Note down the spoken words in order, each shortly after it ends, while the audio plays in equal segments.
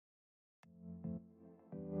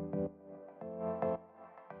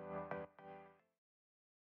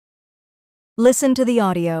Listen to the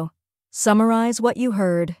audio. Summarize what you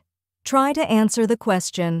heard. Try to answer the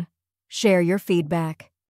question. Share your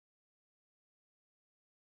feedback.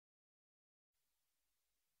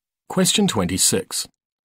 Question 26.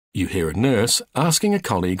 You hear a nurse asking a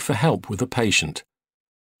colleague for help with a patient.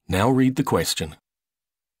 Now read the question.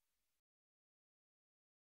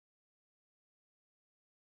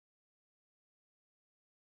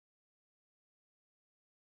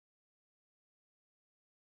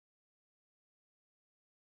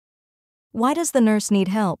 Why does the nurse need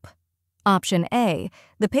help? Option A,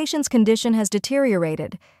 the patient's condition has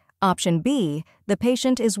deteriorated. Option B, the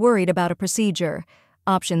patient is worried about a procedure.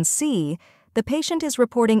 Option C, the patient is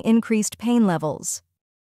reporting increased pain levels.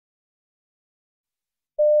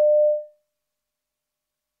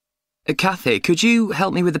 Kathy, could you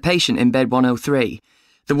help me with the patient in bed 103?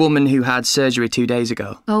 The woman who had surgery 2 days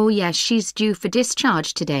ago. Oh, yes, she's due for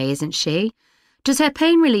discharge today, isn't she? Does her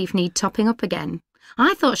pain relief need topping up again?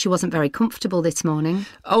 I thought she wasn't very comfortable this morning.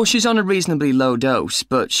 Oh, she's on a reasonably low dose,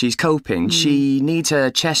 but she's coping. She needs her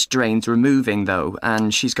chest drains removing, though,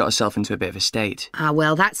 and she's got herself into a bit of a state. Ah,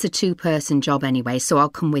 well, that's a two-person job anyway, so I'll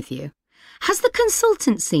come with you. Has the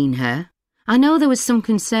consultant seen her? I know there was some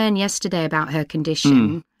concern yesterday about her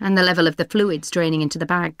condition and the level of the fluids draining into the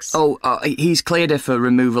bags. Oh, he's cleared her for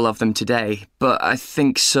removal of them today, but I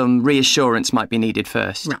think some reassurance might be needed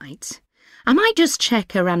first. Right. I might just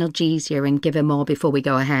check her analgesia and give her more before we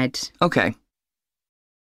go ahead. OK.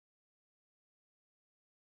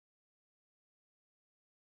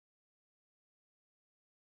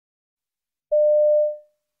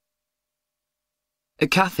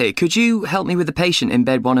 Kathy, could you help me with the patient in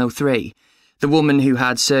bed 103? The woman who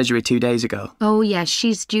had surgery 2 days ago. Oh, yes,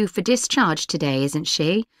 she's due for discharge today, isn't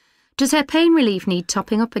she? Does her pain relief need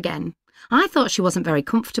topping up again? I thought she wasn't very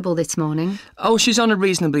comfortable this morning. Oh, she's on a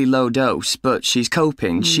reasonably low dose, but she's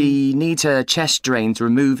coping. She needs her chest drains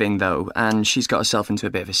removing, though, and she's got herself into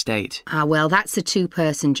a bit of a state. Ah, well, that's a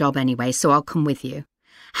two-person job anyway, so I'll come with you.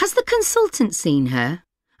 Has the consultant seen her?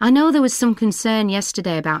 I know there was some concern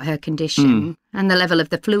yesterday about her condition and the level of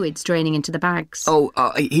the fluids draining into the bags. Oh,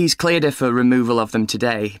 he's cleared her for removal of them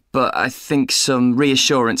today, but I think some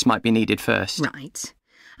reassurance might be needed first. Right.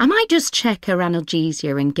 I might just check her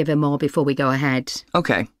analgesia and give her more before we go ahead.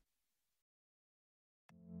 OK.